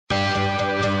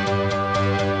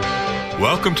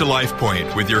Welcome to Life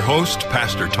Point with your host,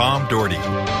 Pastor Tom Dougherty.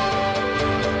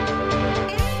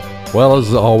 Well,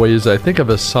 as always, I think of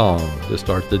a song to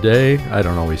start the day. I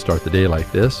don't always start the day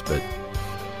like this, but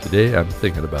today I'm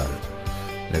thinking about it.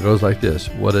 And it goes like this.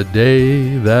 What a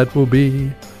day that will be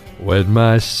when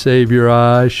my Savior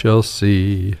I shall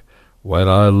see, when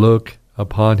I look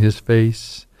upon his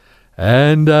face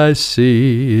and I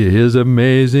see his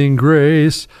amazing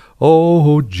grace.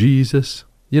 Oh, Jesus.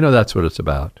 You know, that's what it's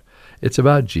about. It's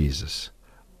about Jesus.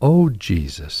 Oh,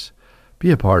 Jesus, be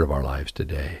a part of our lives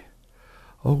today.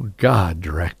 Oh, God,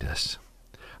 direct us.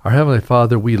 Our Heavenly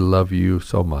Father, we love you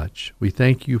so much. We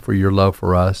thank you for your love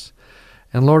for us.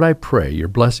 And Lord, I pray your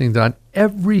blessings on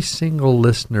every single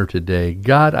listener today.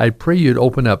 God, I pray you'd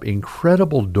open up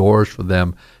incredible doors for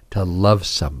them to love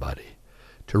somebody,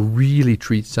 to really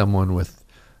treat someone with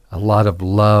a lot of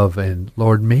love, and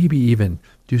Lord, maybe even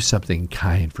do something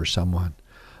kind for someone.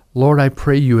 Lord, I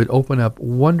pray you would open up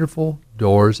wonderful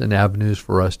doors and avenues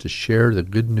for us to share the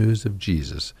good news of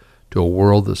Jesus to a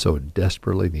world that so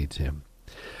desperately needs him.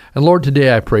 And Lord,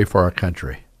 today I pray for our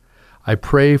country. I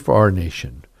pray for our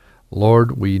nation.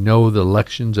 Lord, we know the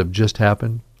elections have just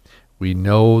happened. We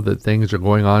know that things are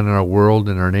going on in our world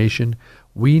and our nation.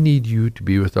 We need you to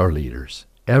be with our leaders.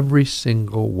 Every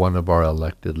single one of our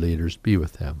elected leaders, be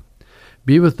with them.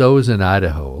 Be with those in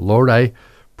Idaho. Lord, I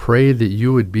pray that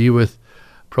you would be with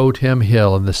Pro Tem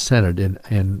Hill in the Senate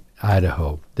in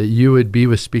Idaho, that you would be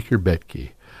with Speaker Betke.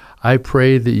 I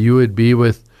pray that you would be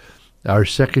with our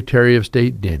Secretary of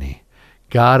State, Denny.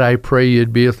 God, I pray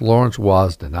you'd be with Lawrence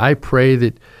Wasden. I pray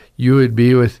that you would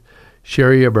be with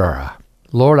Sherry Ibarra.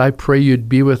 Lord, I pray you'd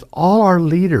be with all our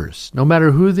leaders, no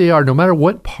matter who they are, no matter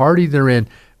what party they're in.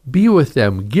 Be with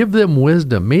them. Give them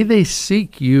wisdom. May they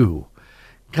seek you.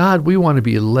 God, we want to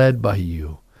be led by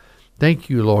you.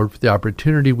 Thank you, Lord, for the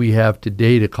opportunity we have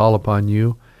today to call upon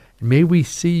you. And may we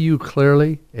see you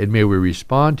clearly, and may we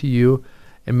respond to you,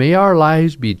 and may our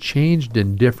lives be changed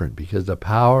and different because of the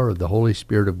power of the Holy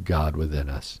Spirit of God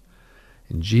within us.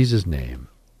 In Jesus' name,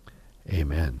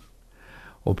 amen.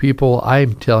 Well, people,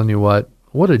 I'm telling you what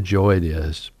a joy it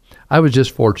is. I was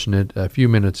just fortunate a few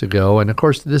minutes ago, and of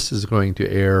course this is going to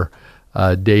air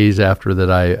days after that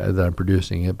I'm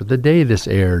producing it, but the day this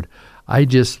aired, I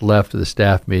just left the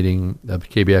staff meeting of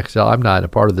KBXL. I'm not a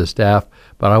part of the staff,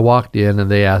 but I walked in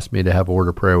and they asked me to have a word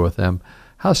of prayer with them.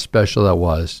 How special that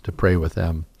was to pray with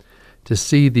them, to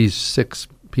see these 6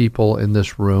 people in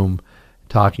this room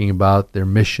talking about their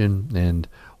mission and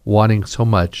wanting so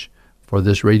much for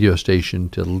this radio station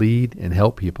to lead and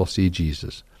help people see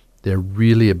Jesus. They're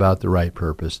really about the right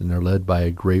purpose, and they're led by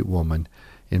a great woman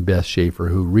in Beth Schaefer,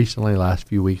 who recently, last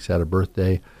few weeks, had a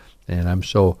birthday, and I'm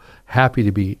so happy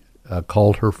to be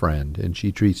called her friend, and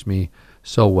she treats me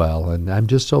so well, and I'm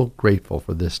just so grateful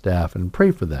for this staff, and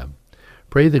pray for them.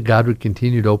 Pray that God would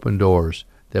continue to open doors,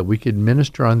 that we could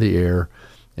minister on the air,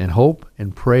 and hope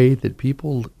and pray that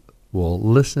people will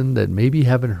listen that maybe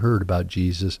haven't heard about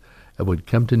Jesus and would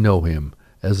come to know him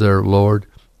as their Lord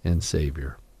and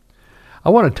Savior. I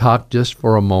want to talk just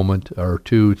for a moment or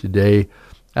two today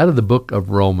out of the book of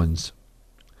Romans.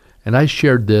 And I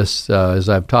shared this as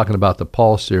I'm talking about the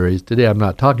Paul series. Today I'm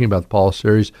not talking about the Paul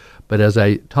series, but as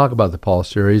I talk about the Paul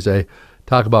series, I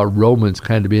talk about Romans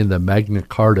kind of being the Magna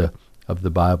Carta of the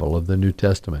Bible, of the New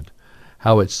Testament.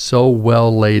 How it's so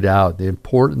well laid out, the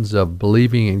importance of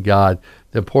believing in God,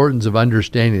 the importance of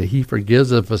understanding that he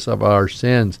forgives us of our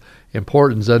sins,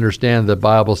 importance to understand the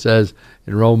Bible says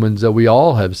in Romans that we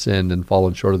all have sinned and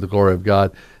fallen short of the glory of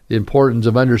God, the importance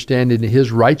of understanding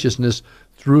his righteousness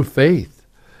through faith.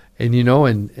 And you know,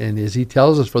 and as he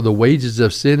tells us, for the wages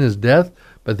of sin is death,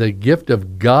 but the gift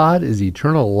of God is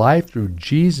eternal life through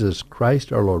Jesus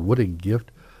Christ our Lord. What a gift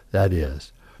that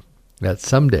is. That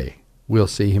someday we'll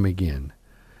see him again.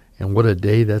 And what a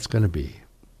day that's going to be.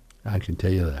 I can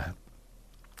tell you that.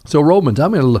 So Romans,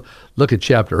 I'm going to look at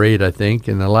chapter 8, I think,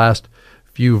 in the last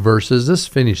few verses. This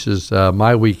finishes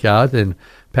my week out, and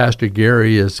Pastor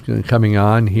Gary is coming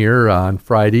on here on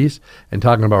Fridays and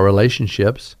talking about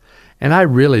relationships. And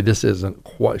this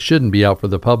shouldn't be out for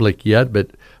the public yet, but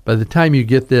by the time you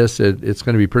get this, it's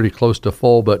going to be pretty close to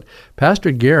full. But Pastor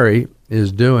Gary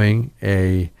is doing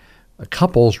a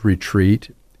couples retreat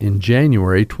in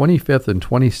January 25th and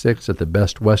 26th at the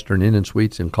Best Western Inn and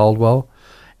Suites in Caldwell.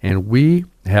 And we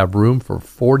have room for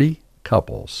 40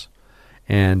 couples.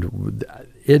 And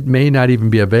it may not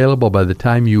even be available by the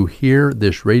time you hear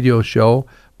this radio show,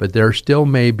 but there still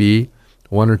may be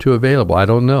 1 or 2 available. I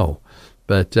don't know.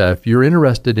 But if you're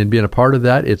interested in being a part of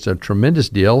that, it's a tremendous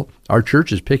deal. Our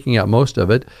church is picking up most of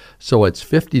it, so it's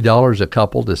 $50 a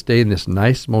couple to stay in this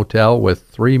nice motel with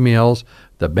 3 meals,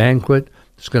 the banquet,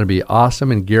 It's going to be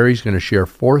awesome, and Gary's going to share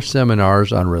 4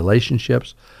 seminars on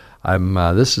relationships.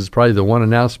 This is probably the one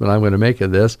announcement I'm going to make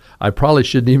of this. I probably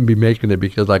shouldn't even be making it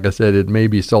because, like I said, it may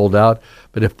be sold out.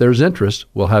 But if there's interest,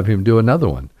 we'll have him do another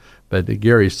one. But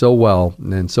Gary's so well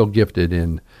and so gifted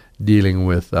in dealing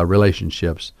with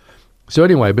relationships. So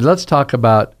anyway, but let's talk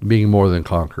about being more than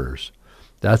conquerors.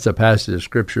 That's a passage of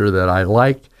Scripture that I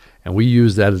like, and we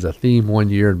use that as a theme one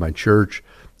year in my church,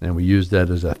 and we use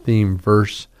that as a theme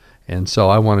verse. And so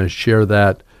I want to share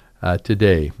that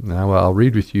today. Now I'll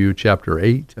read with you chapter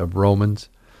 8 of Romans.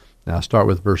 Now I'll start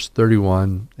with verse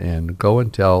 31 and go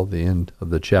until the end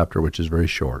of the chapter, which is very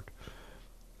short.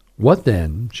 What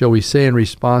then shall we say in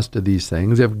response to these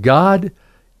things? If God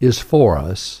is for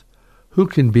us, who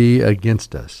can be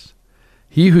against us?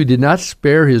 He who did not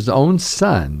spare his own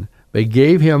son, but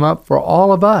gave him up for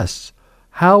all of us,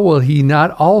 how will he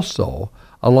not also,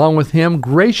 along with him,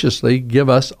 graciously give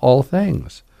us all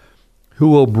things? Who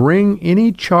will bring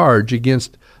any charge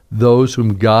against those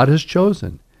whom God has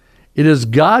chosen? It is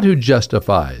God who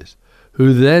justifies.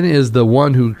 Who then is the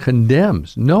one who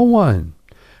condemns? No one.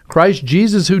 Christ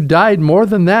Jesus, who died, more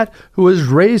than that, who is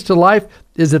raised to life,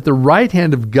 is at the right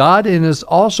hand of God and is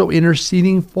also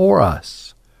interceding for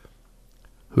us.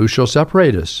 Who shall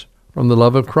separate us from the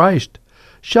love of Christ?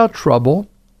 Shall trouble,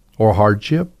 or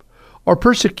hardship, or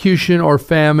persecution, or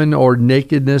famine, or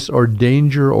nakedness, or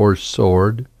danger, or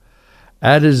sword?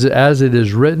 As it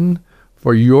is written,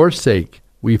 for your sake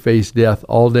we face death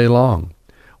all day long.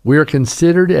 We are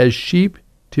considered as sheep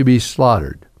to be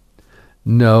slaughtered.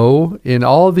 No, in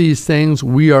all these things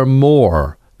we are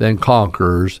more than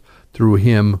conquerors through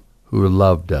him who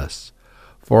loved us.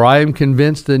 For I am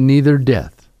convinced that neither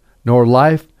death, nor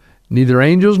life, neither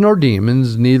angels nor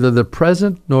demons, neither the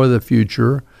present nor the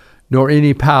future, nor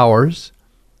any powers,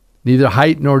 neither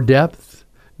height nor depth,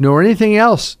 nor anything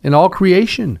else in all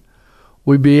creation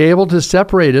will be able to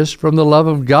separate us from the love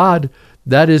of God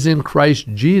that is in Christ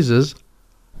Jesus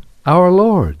our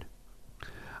Lord.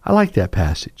 I like that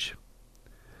passage.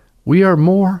 We are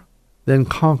more than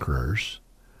conquerors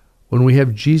when we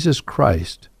have Jesus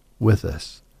Christ with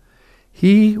us.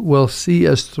 He will see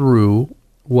us through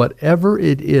whatever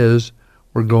it is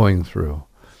we're going through.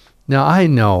 Now, I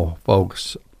know,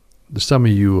 folks, some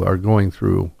of you are going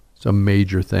through some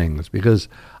major things because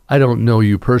I don't know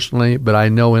you personally, but I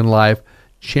know in life,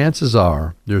 chances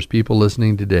are there's people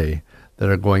listening today that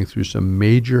are going through some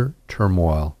major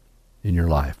turmoil in your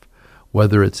life,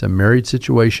 whether it's a married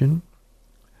situation,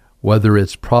 whether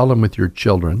it's problem with your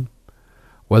children,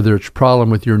 whether it's problem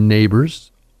with your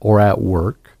neighbors or at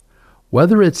work,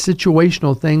 whether it's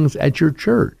situational things at your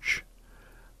church.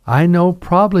 I know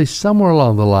probably somewhere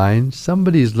along the line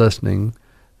somebody's listening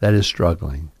that is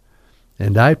struggling.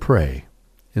 And I pray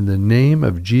in the name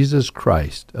of Jesus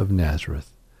Christ of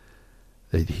Nazareth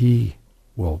that he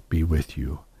will be with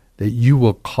you, that you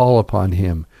will call upon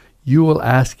him. You will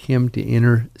ask him to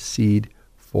intercede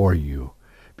for you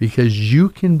because you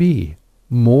can be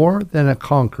more than a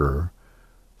conqueror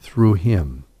through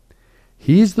him.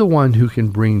 He's the one who can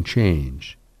bring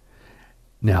change.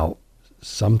 Now,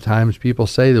 sometimes people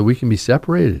say that we can be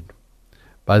separated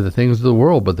by the things of the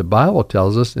world, but the Bible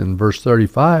tells us in verse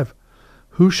 35,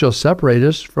 who shall separate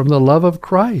us from the love of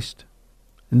Christ?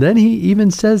 And then he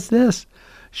even says this,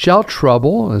 shall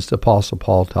trouble, and it's the Apostle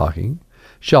Paul talking,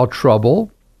 shall trouble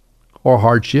or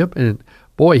hardship, and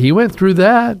boy, he went through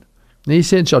that. And he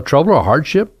said, shall trouble or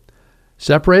hardship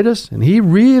separate us? And he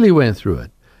really went through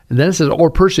it. And then it says,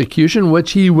 or persecution,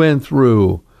 which he went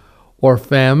through, or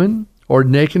famine, or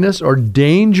nakedness, or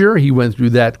danger, he went through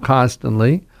that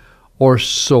constantly, or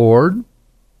sword.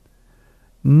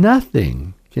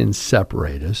 Nothing can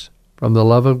separate us from the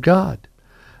love of God.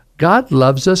 God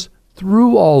loves us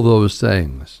through all those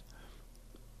things.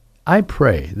 I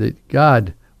pray that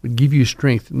God would give you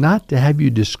strength not to have you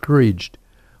discouraged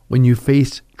when you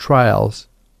face trials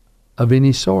of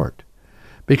any sort.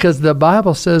 Because the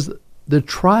Bible says the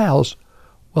trials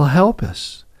will help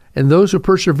us, and those who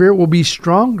persevere will be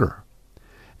stronger,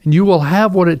 and you will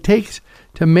have what it takes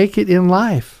to make it in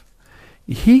life.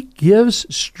 He gives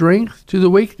strength to the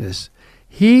weakness.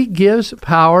 He gives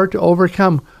power to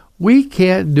overcome. We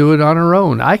can't do it on our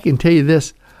own. I can tell you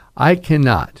this, I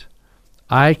cannot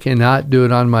do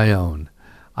it on my own.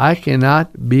 I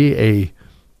cannot be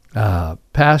a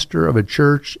pastor of a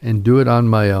church and do it on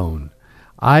my own.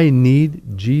 I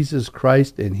need Jesus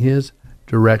Christ and his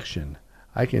direction.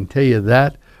 I can tell you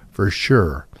that for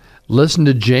sure. Listen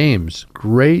to James,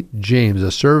 great James,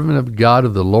 a servant of God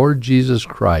of the Lord Jesus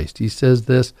Christ. He says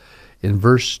this in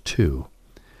verse 2.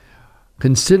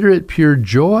 Consider it pure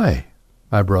joy,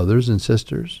 my brothers and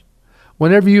sisters,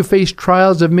 whenever you face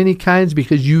trials of many kinds,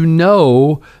 because you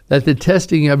know that the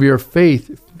testing of your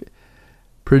faith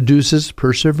produces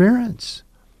perseverance.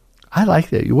 I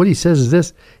like that. What he says is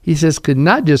this. He says, could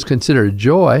not just consider it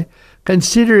joy,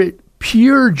 consider it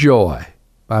pure joy,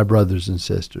 my brothers and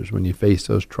sisters, when you face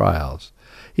those trials.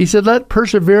 He said, let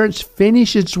perseverance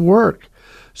finish its work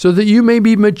so that you may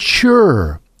be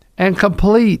mature and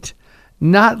complete,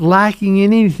 not lacking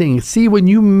in anything. See, when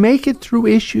you make it through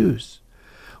issues,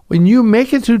 when you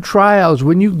make it through trials,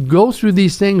 when you go through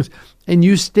these things and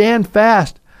you stand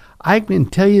fast, I can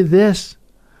tell you this,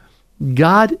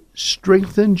 God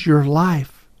strengthens your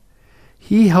life.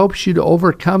 He helps you to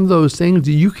overcome those things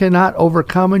that you cannot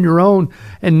overcome on your own.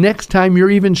 And next time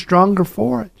you're even stronger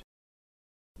for it.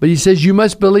 But he says you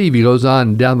must believe. He goes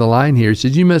on down the line here. He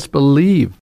says you must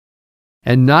believe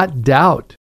and not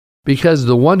doubt. Because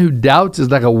the one who doubts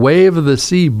is like a wave of the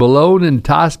sea blown and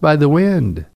tossed by the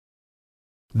wind.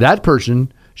 That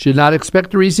person should not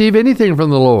expect to receive anything from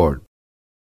the Lord.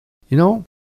 You know,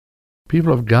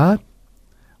 people of God,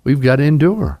 we've got to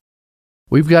endure.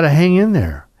 We've got to hang in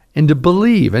there and to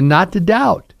believe and not to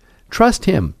doubt. Trust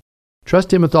him.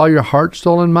 Trust him with all your heart,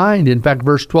 soul, and mind. In fact,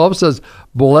 verse 12 says,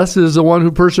 blessed is the one who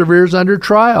perseveres under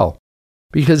trial,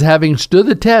 because having stood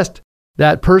the test,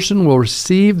 that person will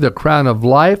receive the crown of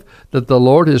life that the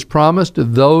Lord has promised to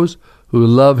those who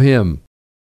love him.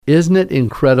 Isn't it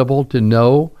incredible to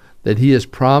know that he has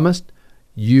promised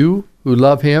you who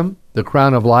love him the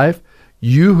crown of life?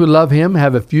 You who love him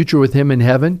have a future with him in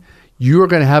heaven. You are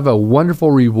going to have a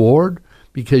wonderful reward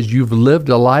because you've lived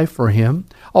a life for him.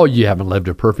 Oh, you haven't lived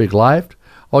a perfect life.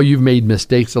 Oh, you've made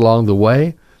mistakes along the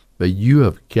way, but you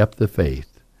have kept the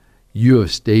faith. You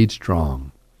have stayed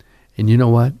strong. And you know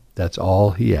what? That's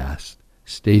all he asks.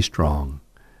 Stay strong.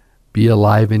 Be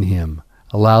alive in him.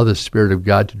 Allow the Spirit of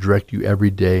God to direct you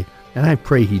every day. And I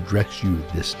pray he directs you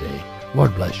this day.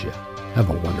 Lord bless you. Have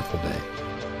a wonderful day.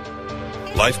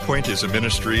 LifePoint is a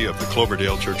ministry of the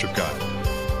Cloverdale Church of God.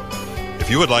 If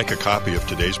you would like a copy of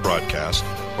today's broadcast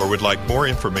or would like more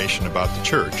information about the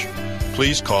church,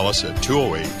 please call us at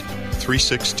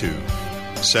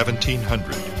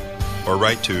 208-362-1700 or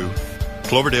write to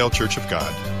Cloverdale Church of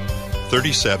God,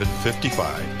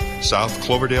 3755 South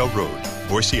Cloverdale Road,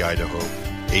 Boise, Idaho,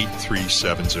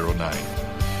 83709.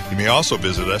 You may also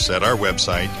visit us at our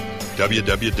website,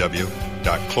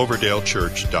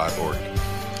 www.cloverdalechurch.org.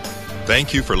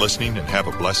 Thank you for listening and have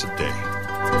a blessed day.